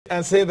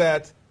and say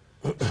that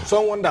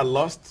someone that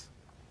lost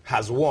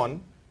has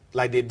won,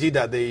 like they did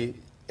at the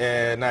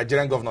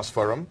Nigerian Governors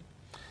Forum,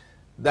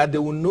 that they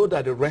will know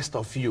that the rest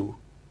of you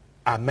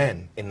are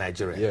men in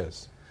Nigeria.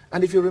 Yes.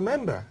 And if you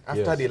remember,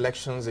 after Yes. the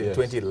elections in Yes.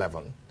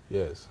 2011,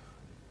 Yes.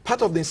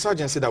 part of the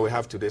insurgency that we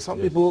have today, some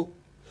people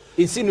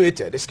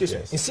insinuated,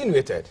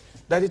 insinuated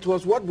that it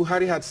was what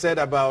Buhari had said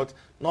about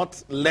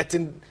not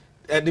letting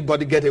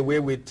anybody get away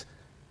with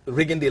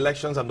rigging the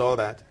elections and all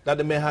that, that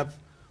they may have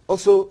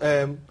also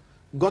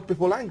got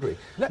people angry.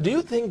 Do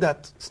you think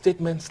that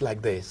statements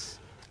like this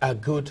are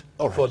good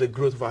for the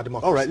growth of our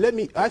democracy? All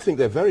right, I think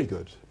they're very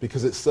good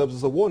because it serves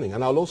as a warning.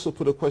 And I'll also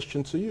put a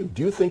question to you.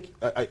 Do you think,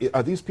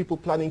 are these people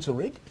planning to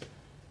rig?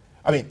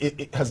 I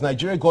mean, has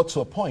Nigeria got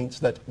to a point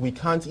that we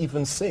can't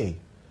even say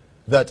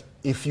that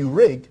if you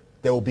rig,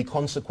 there will be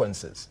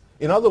consequences?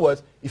 In other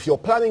words, if you're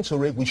planning to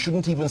rig, we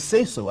shouldn't even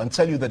say so and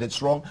tell you that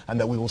it's wrong and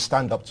that we will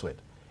stand up to it.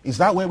 Is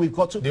that where we've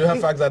got to? Do you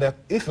have facts that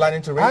they're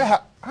planning to rig?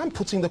 I'm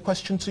putting the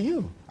question to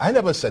you. I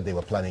never said they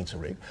were planning to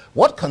rig.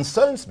 What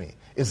concerns me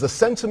is the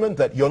sentiment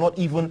that you're not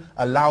even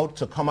allowed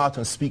to come out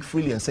and speak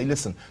freely and say,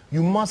 listen,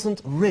 you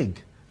mustn't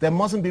rig. There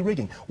mustn't be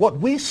rigging. What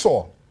we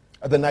saw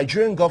at the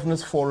Nigerian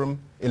Governors Forum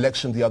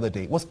election the other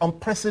day was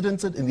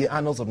unprecedented in the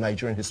annals of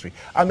Nigerian history.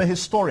 I'm a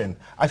historian.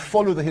 I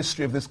follow the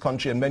history of this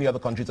country and many other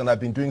countries, and I've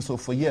been doing so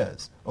for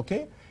years.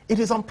 Okay? It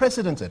is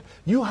unprecedented.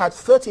 You had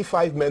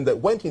 35 men that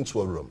went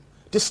into a room,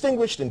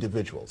 distinguished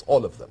individuals,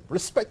 all of them,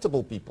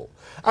 respectable people.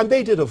 And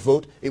they did a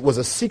vote. It was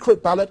a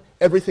secret ballot.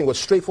 Everything was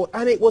straightforward.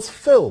 And it was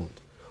filmed.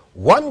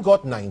 One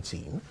got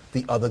 19.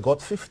 The other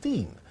got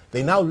 15.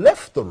 They now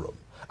left the room.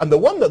 And the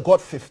one that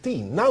got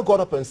 15 now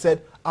got up and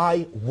said,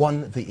 I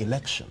won the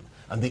election.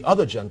 And the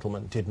other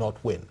gentleman did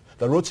not win.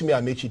 The Rotimi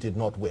Amechi did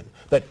not win.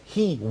 That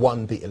he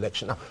won the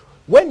election. Now,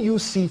 when you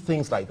see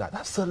things like that,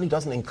 that certainly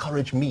doesn't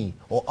encourage me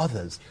or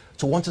others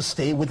to want to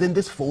stay within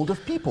this fold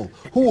of people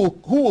who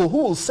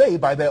will say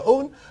by their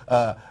own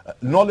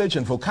knowledge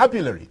and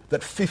vocabulary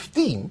that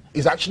 15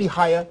 is actually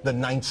higher than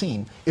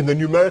 19 in the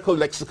numerical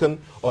lexicon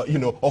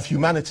of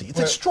humanity. It's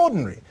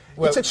extraordinary.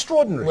 It's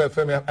extraordinary. Well,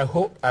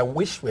 Femi, I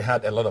wish we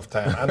had a lot of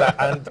time,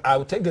 and I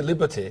will take the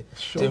liberty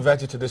to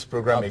invite you to this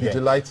program again. I'll be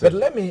delighted. But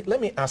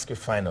let me ask you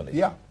finally.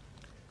 Yeah.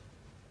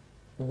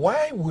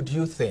 Why would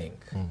you think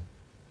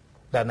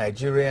that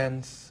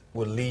Nigerians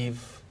will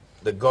leave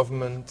the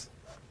government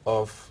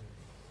of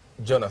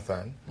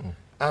Jonathan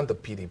and the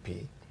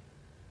PDP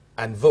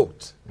and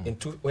vote in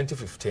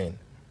 2015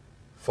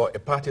 for a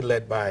party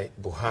led by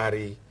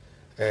Buhari,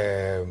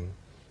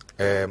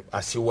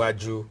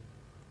 Asiwaju,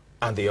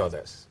 and the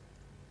others?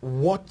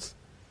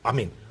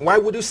 Why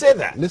would you say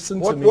that?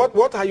 Listen to me.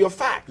 What are your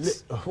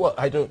facts? Well,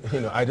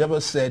 I never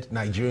said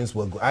Nigerians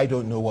will go. I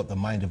don't know what the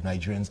mind of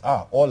Nigerians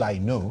are. All I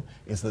know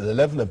is that the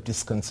level of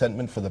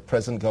discontentment for the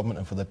present government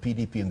and for the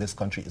PDP in this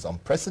country is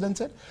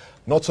unprecedented.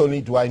 Not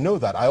only do I know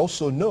that, I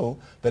also know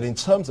that in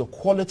terms of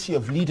quality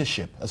of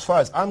leadership, as far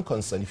as I'm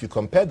concerned, if you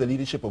compare the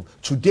leadership of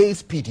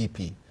today's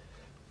PDP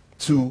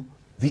to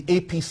the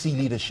APC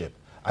leadership,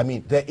 I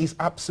mean, there is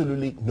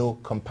absolutely no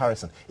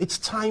comparison. It's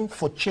time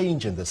for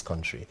change in this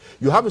country.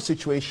 You have a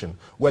situation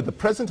where the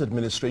present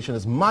administration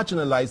has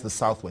marginalized the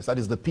Southwest, that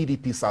is the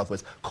PDP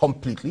Southwest,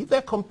 completely.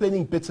 They're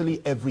complaining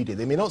bitterly every day.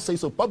 They may not say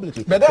so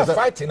publicly. But they're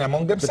fighting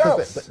among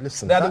themselves.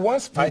 They're the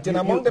ones fighting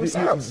among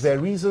themselves. Their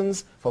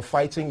reasons for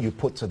fighting you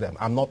put to them.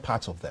 I'm not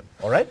part of them,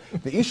 all right?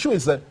 The issue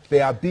is that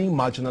they are being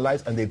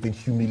marginalized and they've been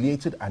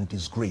humiliated and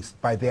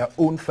disgraced by their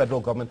own federal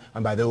government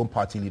and by their own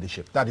party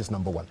leadership. That is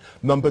number one.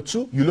 Number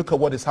two, you look at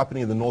what is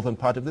happening in the northern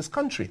part of this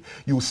country.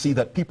 You will see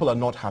that people are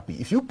not happy.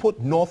 If you put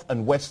north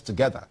and west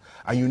together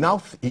and you now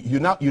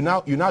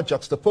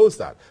juxtapose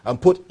that and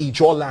put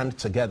Ijaw land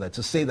together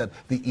to say that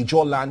the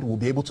Ijaw land will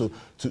be able to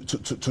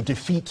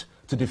defeat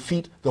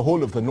the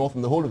whole of the north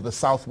and the whole of the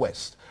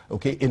southwest,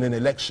 okay, in an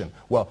election.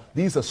 Well,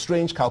 these are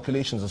strange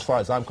calculations as far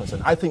as I'm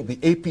concerned. I think the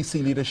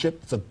APC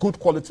leadership, it's a good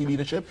quality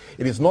leadership.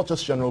 It is not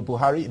just General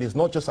Buhari. It is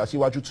not just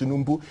Asiwaju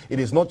Tinubu. It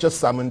is not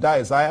just Samunda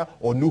Isaiah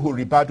or Nuhu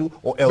Ribadu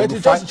or El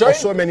Rufai or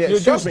so many. You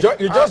just joined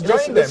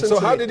them.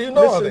 So how did you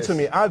know all this? Listen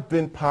to me. I've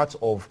been part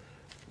of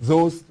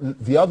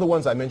the other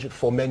ones I mentioned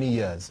for many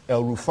years.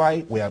 El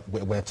Rufai,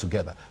 we're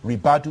together.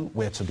 Ribadu,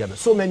 we're together.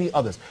 So many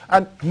others.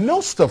 And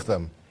most of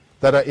them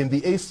that are in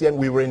the ACN,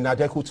 we were in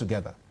Nadeku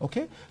together.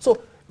 Okay?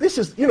 So this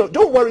is,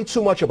 don't worry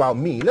too much about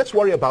me. Let's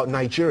worry about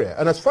Nigeria.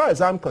 And as far as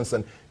I'm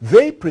concerned,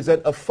 they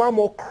present a far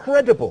more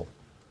credible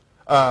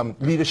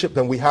leadership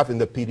than we have in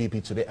the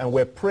PDP today. And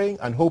we're praying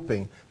and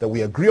hoping that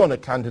we agree on a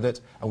candidate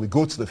and we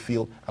go to the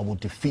field and we'll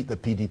defeat the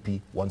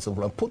PDP once and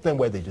for all and put them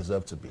where they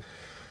deserve to be.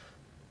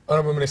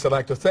 Honourable Minister, I'd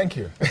like to thank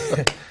you.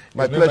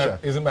 My pleasure.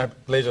 It's my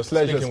pleasure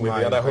speaking with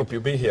you, and I hope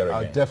you'll be here again.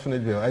 I'll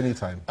definitely be here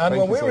anytime. And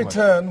when we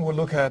return, we'll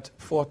look at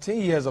 14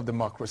 years of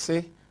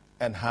democracy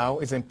and how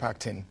it's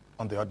impacting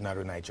on the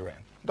ordinary Nigerian.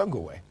 Don't go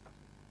away.